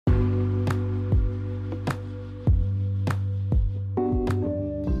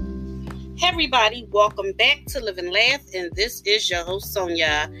everybody, welcome back to Live and Laugh, and this is your host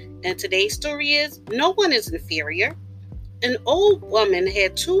Sonia. And today's story is No One is Inferior. An old woman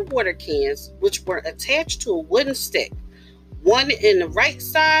had two water cans which were attached to a wooden stick, one in the right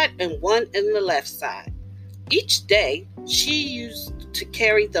side and one in the left side. Each day, she used to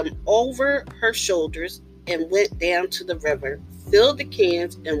carry them over her shoulders and went down to the river, filled the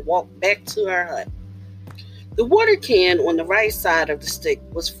cans, and walked back to her hut. The water can on the right side of the stick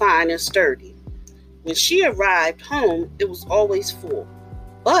was fine and sturdy. When she arrived home, it was always full.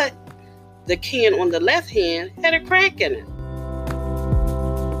 But the can on the left hand had a crack in it.